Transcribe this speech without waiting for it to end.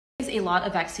There's a lot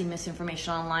of vaccine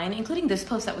misinformation online, including this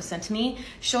post that was sent to me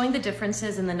showing the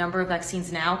differences in the number of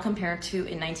vaccines now compared to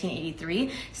in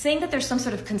 1983, saying that there's some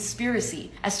sort of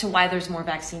conspiracy as to why there's more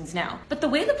vaccines now. But the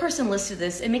way the person listed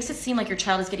this, it makes it seem like your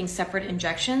child is getting separate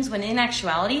injections, when in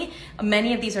actuality,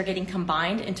 many of these are getting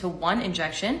combined into one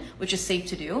injection, which is safe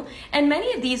to do, and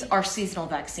many of these are seasonal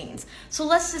vaccines. So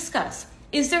let's discuss.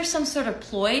 Is there some sort of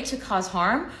ploy to cause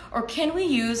harm, or can we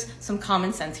use some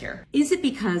common sense here? Is it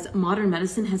because modern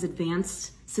medicine has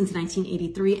advanced since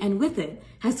 1983, and with it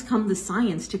has come the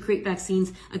science to create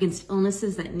vaccines against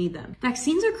illnesses that need them?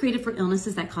 Vaccines are created for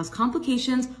illnesses that cause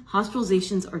complications,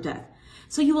 hospitalizations, or death.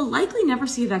 So you will likely never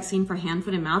see a vaccine for hand,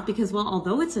 foot, and mouth because, well,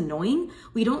 although it's annoying,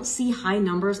 we don't see high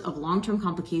numbers of long-term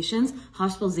complications,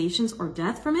 hospitalizations, or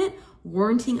death from it,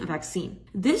 warranting a vaccine.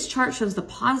 This chart shows the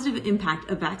positive impact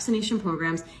of vaccination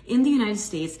programs in the United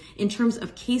States in terms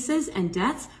of cases and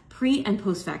deaths pre and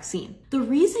post-vaccine. The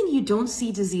reason you don't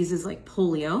see diseases like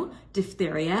polio,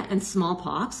 diphtheria, and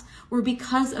smallpox were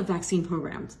because of vaccine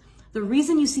programs. The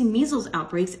reason you see measles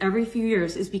outbreaks every few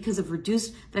years is because of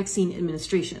reduced vaccine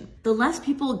administration. The less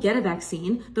people get a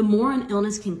vaccine, the more an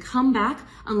illness can come back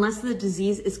unless the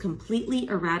disease is completely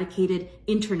eradicated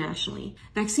internationally.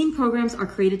 Vaccine programs are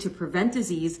created to prevent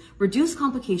disease, reduce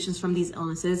complications from these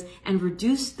illnesses, and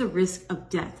reduce the risk of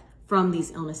death from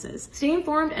these illnesses. Stay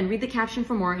informed and read the caption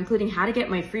for more, including how to get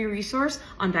my free resource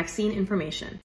on vaccine information.